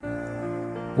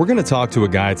We're going to talk to a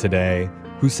guy today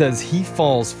who says he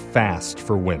falls fast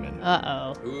for women.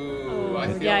 Uh-oh. Ooh,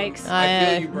 Yikes. I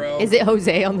feel you, bro. Is it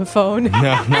Jose on the phone?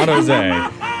 No, not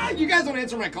Jose. You guys don't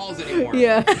answer my calls anymore.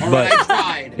 Yeah. All right, I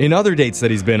tried. In other dates that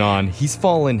he's been on, he's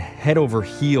fallen head over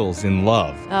heels in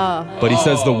love. Oh. But he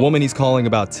says the woman he's calling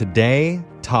about today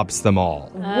tops them all.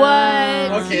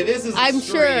 What? Okay, this is I'm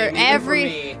extreme, sure even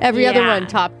every for me. other one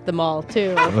topped them all,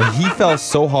 too. Well, he fell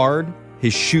so hard,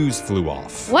 his shoes flew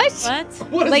off. What?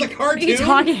 What is Like, the cartoon? What are you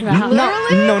talking about?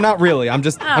 No, not really. I'm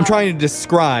trying to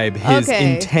describe his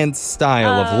Okay. intense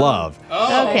style of love.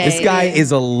 Oh, Okay. This guy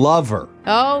is a lover.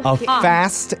 Oh. A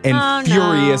fast and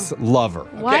furious lover.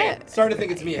 What? Okay, starting to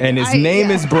think it's me. And his name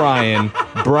is Brian.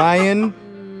 Brian,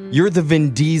 you're the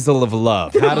Vin Diesel of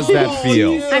love. How does that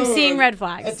feel? dude. I'm seeing red That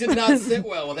flags. did not sit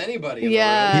well with anybody.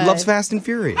 Yeah. He loves Fast and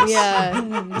Furious.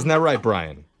 Yeah. Isn't that right,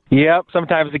 Brian? Yep,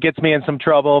 sometimes it gets me in some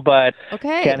trouble, but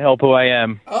Okay. can't help who I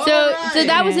am. So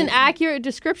that was an accurate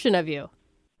description of you.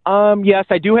 Yes,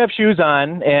 I do have shoes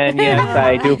on, and yes,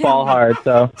 I do fall hard.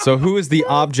 So who is the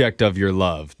object of your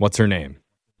love? What's her name?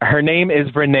 Her name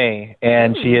is Renee,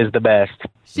 and she is the best.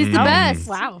 She's the best.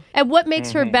 Wow. And what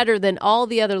makes her better than all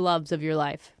the other loves of your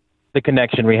life? The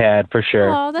connection we had, for sure.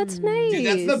 Oh, that's nice. Dude,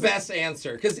 that's the best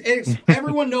answer. Because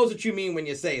everyone knows what you mean when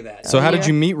you say that. So how did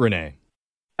you meet Renee?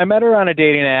 I met her on a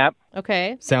dating app.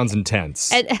 Okay. Sounds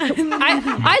intense. And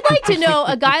I'd like to know,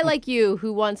 a guy like you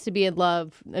who wants to be in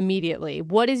love immediately,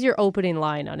 what is your opening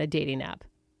line on a dating app?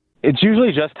 It's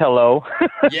usually just hello.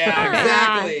 Yeah,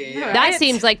 exactly. Yeah. That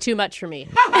seems like too much for me.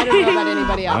 I don't know about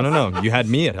anybody else. I don't know. You had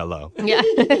me at hello. Yeah.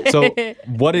 So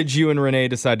what did you and Renee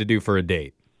decide to do for a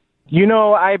date? You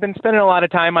know, I've been spending a lot of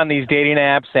time on these dating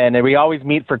apps, and we always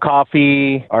meet for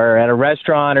coffee or at a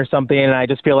restaurant or something, and I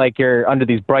just feel like you're under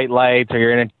these bright lights or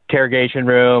you're in an interrogation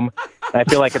room. And I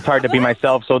feel like it's hard to be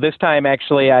myself. So this time,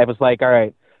 actually, I was like, all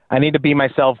right, I need to be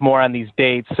myself more on these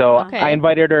dates. So Okay. I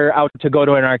invited her out to go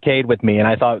to an arcade with me, and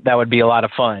I thought that would be a lot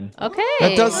of fun. Okay.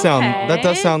 That does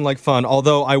sound like fun,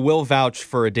 although I will vouch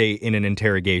for a date in an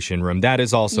interrogation room. That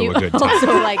is also You a good time.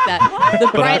 also like that. The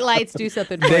bright lights do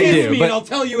something for They you. do. Ask me but- and I'll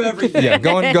tell you everything. Yeah,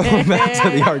 going back to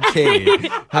the arcade.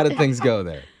 How did things go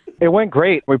there? It went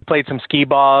great. We played some skee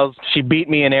balls. She beat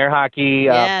me in air hockey.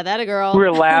 Yeah, that a girl. We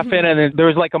were laughing, and then there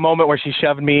was like a moment where she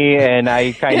shoved me, and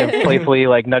I kind of playfully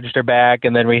like nudged her back,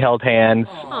 and then we held hands.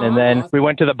 And then we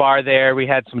went to the bar there. We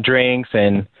had some drinks,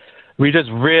 and we just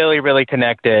really, really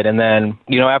connected. And then,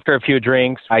 you know, after a few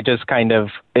drinks, I just kind of,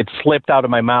 it slipped out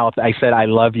of my mouth. I said, I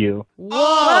love you.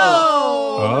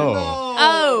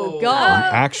 Oh, God.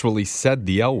 Actually said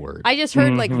the L word. I just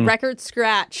heard like record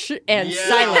scratch and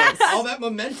silence. All that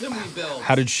momentum we built.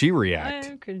 How did she react?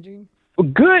 I'm cringing.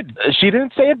 Good. She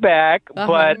didn't say it back,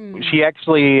 but she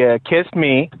actually kissed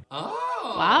me. Oh.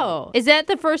 Wow. Is that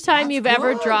the first time That's you've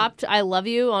ever good. dropped I love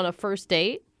you on a first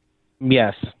date?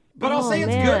 Yes. But I'll Oh, say it's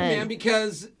man. good, man,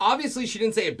 because obviously she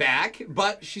didn't say it back,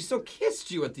 but she still kissed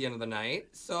you at the end of the night.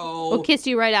 So. Well, kissed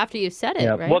you right after you said it,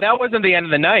 Yeah. right? Well, that wasn't the end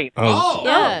of the night. Oh.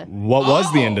 yeah. What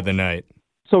was the end of the night?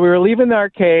 So we were leaving the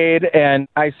arcade, and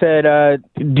I said,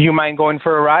 do you mind going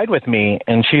for a ride with me?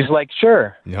 And she's like,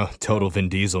 sure. No, total Vin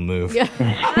Diesel move. You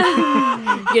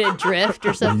get a drift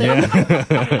or something?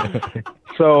 Yeah.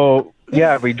 So,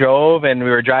 yeah, we drove, and we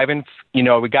were driving, you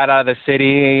know, we got out of the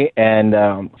city, and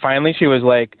finally she was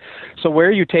like, so where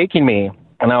are you taking me?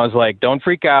 And I was like, don't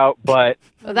freak out, but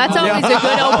Well, that's always a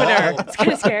good opener. It's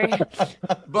kind of scary.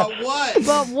 But what?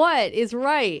 But what is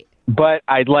right?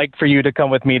 I'd like for you to come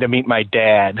with me to meet my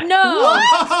dad. No.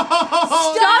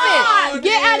 Oh, Stop no, it.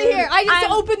 Get out of here. I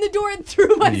just opened the door and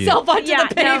threw myself onto Yeah,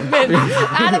 the pavement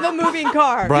out of a moving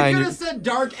car. You Brian, could you're, have said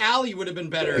Dark Alley would have been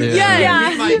better. Yeah.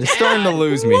 Meet my you're dad. starting to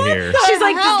lose me here. She's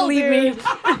like, hell, just leave me.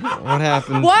 What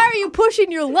happened? Why are you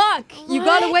pushing your luck? You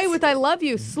got away with I love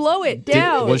you. Slow it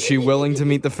down. Was she willing to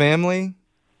meet the family?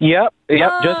 Yep,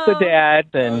 just the dad,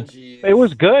 and geez. it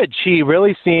was good. She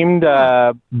really seemed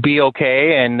be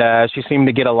okay, and she seemed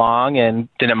to get along and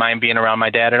didn't mind being around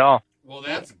my dad at all. Well,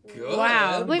 that's good.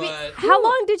 Wow. Wait, but... how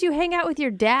long did you hang out with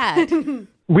your dad?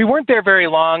 We weren't there very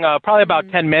long, probably about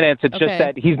 10 minutes. It's Okay. just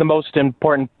that he's the most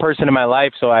important person in my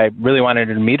life, so I really wanted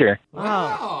to meet her.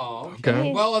 Wow.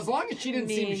 Okay. Well, as long as she didn't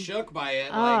seem shook by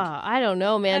it, like I don't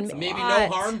know, man. maybe no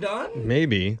harm done.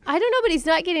 Maybe. I don't know, but he's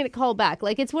not getting a call back.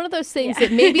 Like, it's one of those things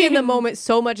that maybe in the moment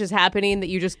so much is happening that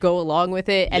you just go along with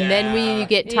it. And then when you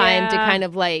get time to Yeah. kind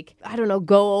of like, I don't know,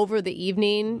 go over the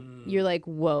evening, you're like,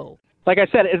 whoa. Like I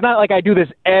said, it's not like I do this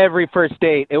every first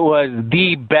date. It was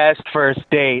the best first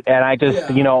date, and I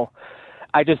just, you know,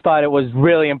 I just thought it was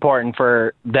really important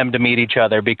for them to meet each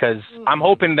other because I'm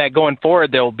hoping that going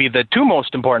forward they'll be the two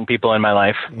most important people in my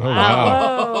life. Oh,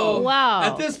 wow. Oh, wow.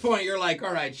 At this point, you're like,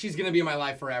 all right, she's going to be in my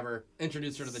life forever.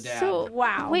 Introduce her to the dad. So,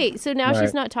 Wow. Wait, so now Right.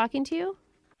 she's not talking to you?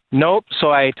 Nope.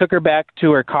 So I took her back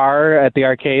to her car at the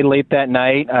arcade late that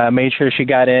night, made sure she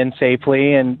got in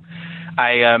safely, and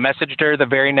I messaged her the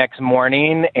very next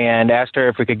morning and asked her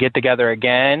if we could get together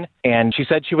again. And she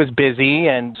said she was busy.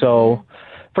 And so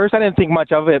first I didn't think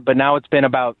much of it, but now it's been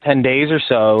about 10 days or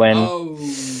so. And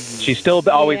she's still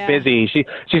always busy.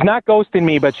 She's not ghosting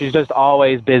me, but she's just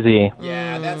always busy.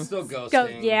 Yeah, that's still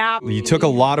ghosting. Yeah. You took a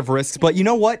lot of risks, but you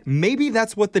know what? Maybe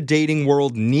that's what the dating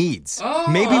world needs.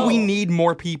 Maybe we need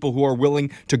more people who are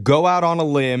willing to go out on a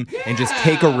limb and just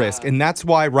take a risk. And that's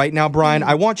why right now, Brian,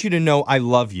 I want you to know I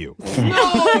love you.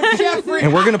 No, Jeffrey.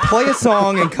 And we're going to play a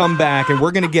song and come back, and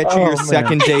we're going to get you your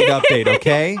second date update,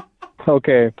 okay?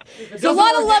 Okay. There's a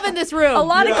lot of love in this room. A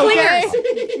lot of clears.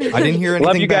 I didn't hear anything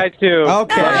Love you back. guys too.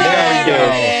 Okay. There we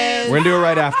go. We're going to do it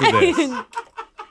right after this.